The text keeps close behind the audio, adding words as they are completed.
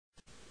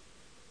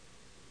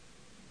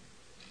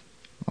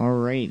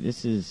Alright,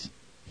 this is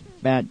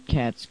Fat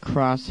Cat's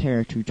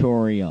crosshair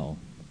tutorial.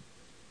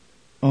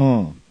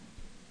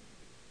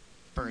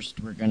 First,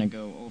 we're gonna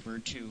go over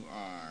to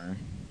our...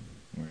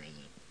 where is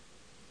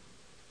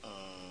it?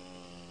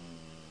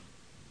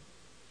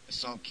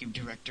 Assault Cube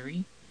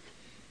directory.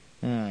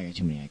 I got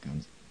too many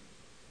icons.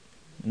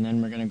 And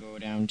then we're gonna go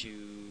down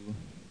to...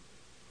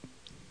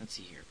 let's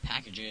see here.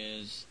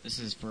 Packages. This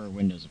is for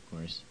Windows, of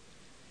course.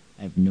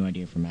 I have no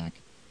idea for Mac.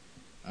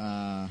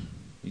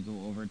 We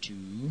go over to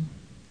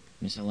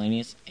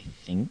miscellaneous, I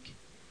think.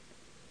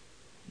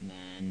 And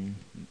then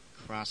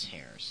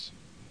crosshairs.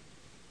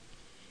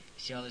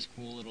 See all this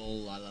cool little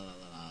la la la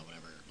la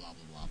whatever, blah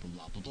blah blah blah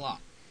blah blah blah.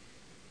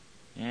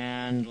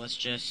 And let's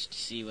just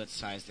see what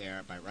size they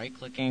are by right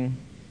clicking.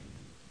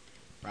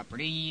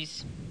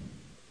 Properties.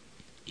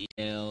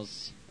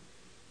 Details.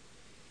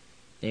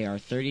 They are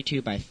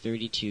 32 by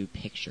 32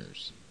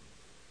 pictures.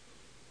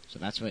 So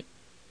that's what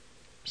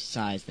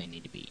size they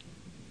need to be.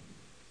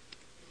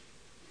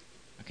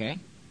 Okay?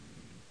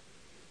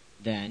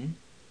 Then,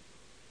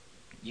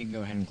 you can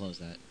go ahead and close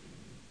that.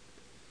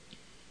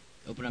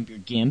 Open up your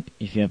GIMP,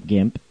 if you have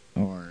GIMP,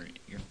 or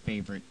your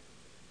favorite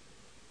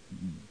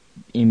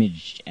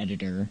image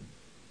editor.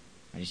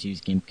 I just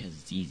use GIMP because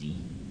it's easy.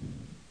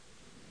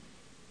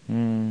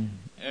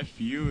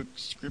 FU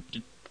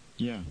scripted,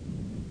 yeah.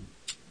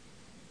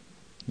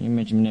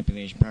 Image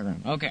manipulation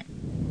program. Okay.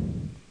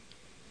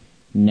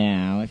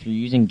 Now, if you're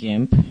using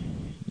GIMP,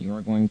 you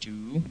are going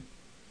to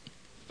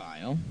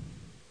File,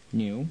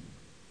 New,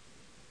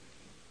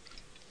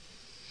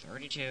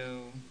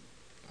 32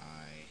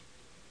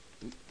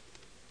 by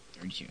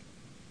 32.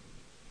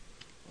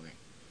 Okay.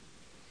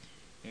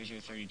 There's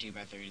your 32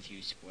 by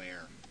 32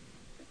 square.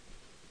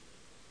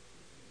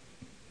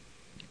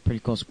 Pretty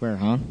cool square,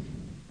 huh?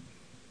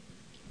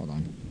 Hold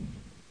on.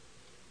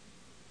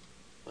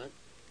 What?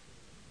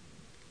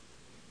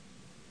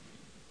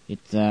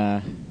 It's,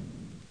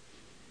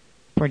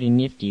 pretty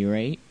nifty,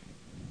 right?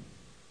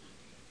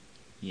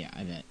 Yeah,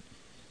 I bet.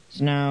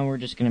 So now we're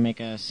just gonna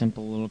make a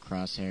simple little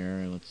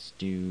crosshair. Let's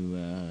do,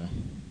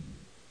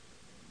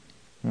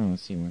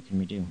 let's see, what can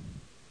we do?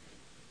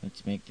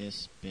 Let's make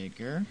this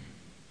bigger.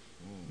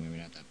 Ooh, maybe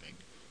not that big.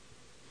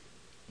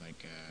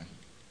 Like,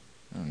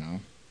 I don't know.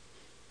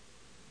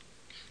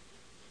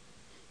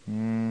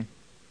 A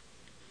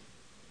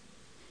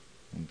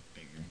little bit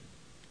bigger.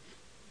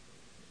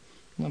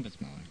 A little bit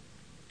smaller.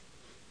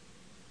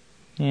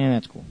 Yeah,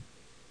 that's cool.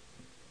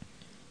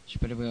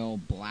 Just put a little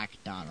black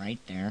dot right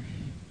there.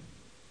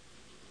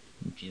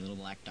 Empty little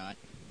black dot.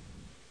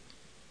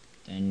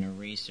 Then an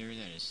eraser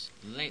that is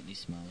slightly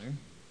smaller.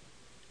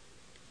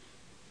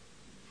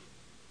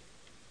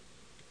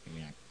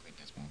 Maybe not quite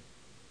that small.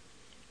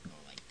 Go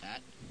like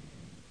that.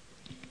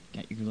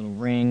 Got your little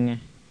ring.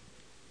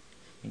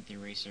 Make the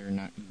eraser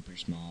not uber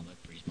small,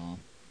 but pretty small.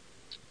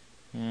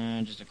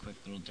 And just a quick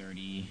little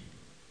dirty.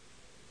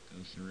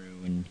 Go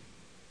through and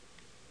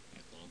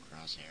make a little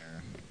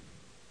crosshair.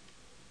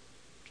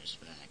 Just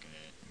for the heck of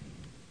it.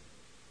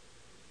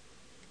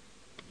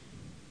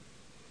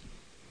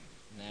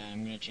 Then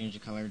I'm going to change the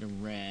color to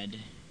red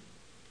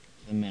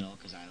for the middle,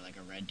 because I like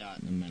a red dot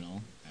in the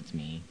middle. That's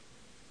me.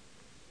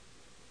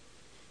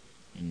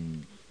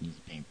 And use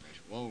a paintbrush.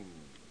 Whoa!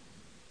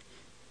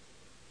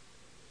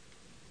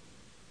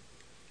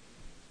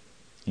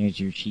 Here's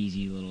your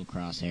cheesy little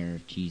crosshair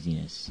of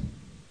cheesiness.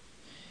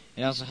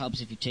 It also helps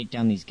if you take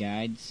down these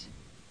guides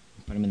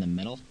and put them in the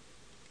middle.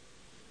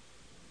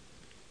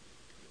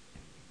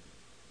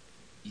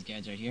 These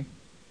guides right here.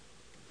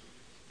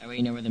 That way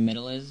you know where the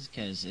middle is,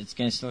 because it's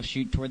going to still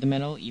shoot toward the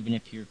middle, even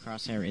if your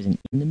crosshair isn't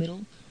in the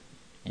middle.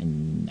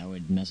 And that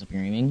would mess up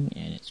your aiming,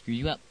 and it screws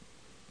you up.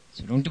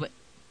 So don't do it.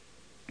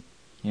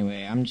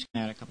 Anyway, I'm just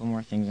going to add a couple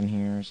more things in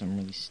here, something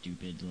really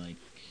stupid, like,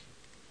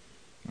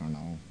 I don't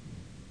know,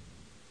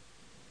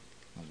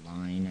 a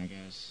line, I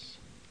guess.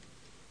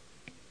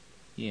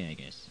 Yeah, I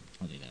guess.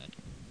 I'll do that.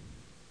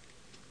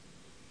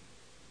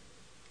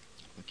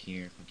 Click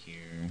here, click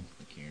here,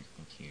 click here,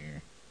 click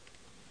here.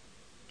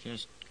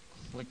 Just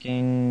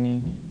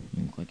clicking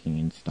and clicking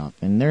and stuff.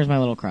 And there's my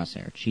little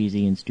crosshair.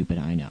 Cheesy and stupid,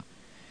 I know.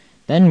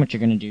 Then what you're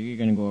going to do, you're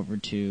going to go over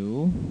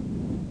to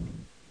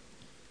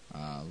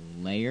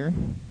Layer,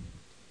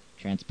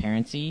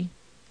 Transparency,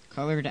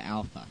 Color to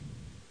Alpha,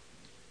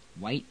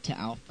 White to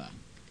Alpha.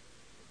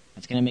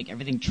 That's going to make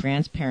everything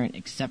transparent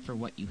except for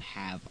what you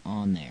have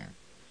on there.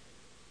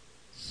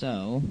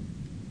 So,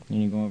 you're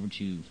going to go over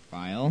to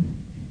File,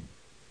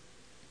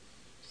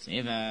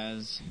 Save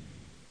As,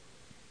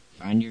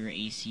 find your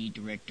AC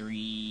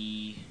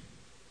directory.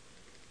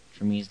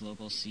 For me, is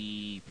local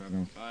C,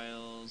 Program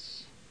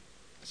Files.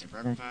 I say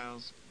Program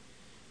Files.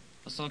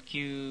 Assault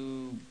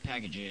Cube,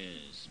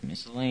 Packages,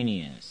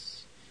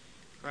 Miscellaneous,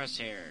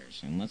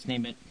 Crosshairs, and let's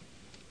name it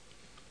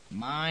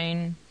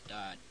mine.png.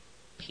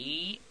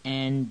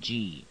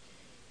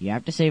 You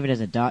have to save it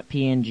as a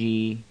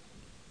 .png,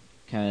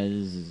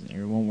 because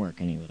it won't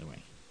work any other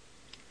way.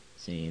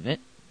 Save it.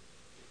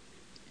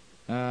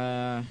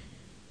 Yeah,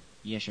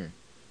 sure.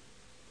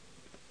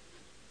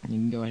 You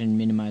can go ahead and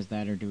minimize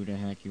that or do whatever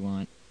the heck you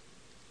want.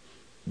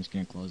 I'm just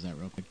gonna close that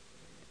real quick.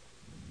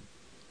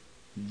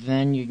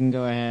 Then you can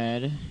go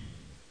ahead,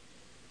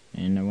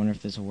 and I wonder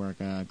if this will work.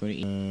 Go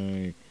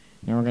to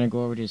now we're gonna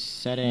go over to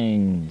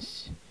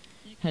settings,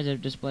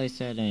 heads-up display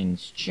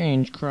settings,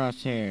 change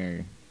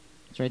crosshair.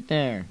 It's right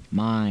there,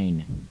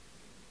 mine.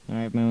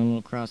 I have my own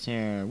little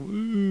crosshair.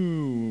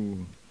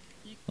 Woo!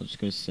 I'll just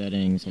go to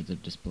settings,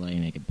 heads-up display,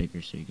 make it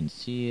bigger so you can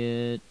see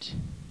it.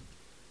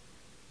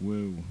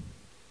 Woo!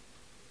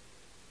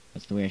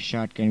 That's the way a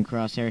shotgun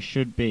crosshair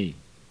should be.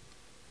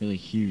 Really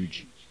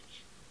huge.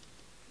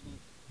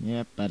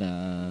 Yep, but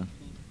I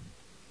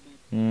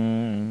got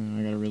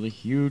a really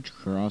huge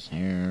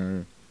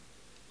crosshair.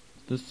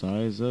 The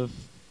size of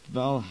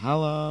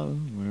Valhalla,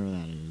 whatever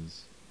that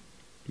is.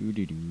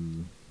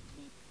 Doo-doo-doo.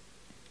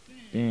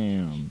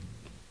 Bam.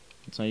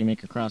 That's how you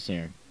make a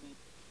crosshair.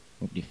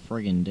 What do you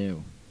friggin'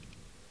 do?